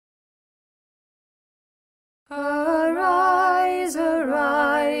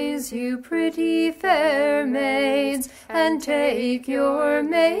Rise, you pretty fair maids, and take your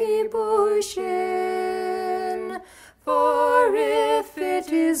May bush in. For if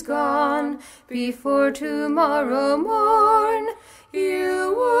it is gone before tomorrow morn,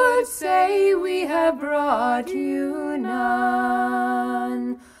 you would say we have brought you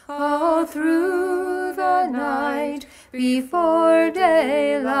none. All through the night, before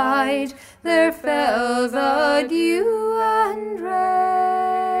daylight, there fell the dew and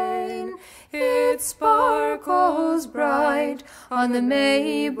rain. It sparkles bright on the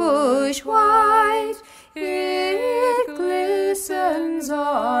May bush white, it glistens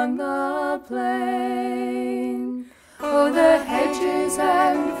on the plain. Oh, the hedges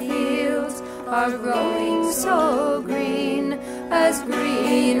and fields are growing so green as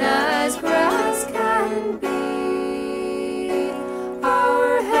grass can be.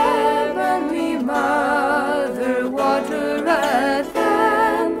 Our heavenly Mother watereth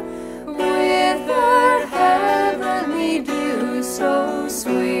them with her heavenly dew so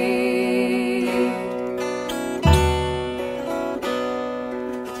sweet.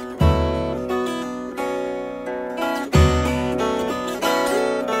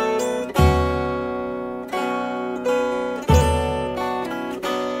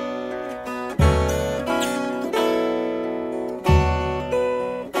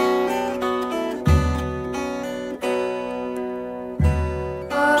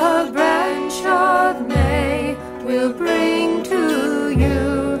 Will bring to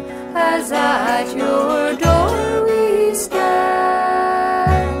you, as at your door we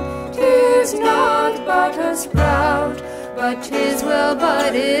stand. 'Tis not but a sprout, but 'tis well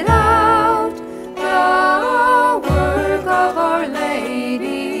budded out, the work of Our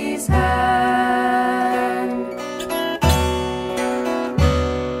Lady's hand.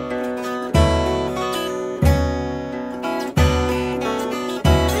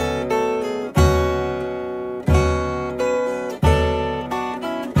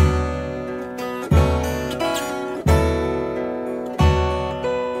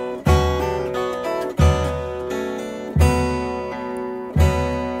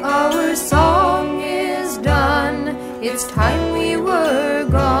 Our song is done, it's time we were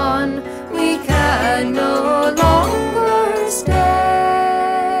gone, we can no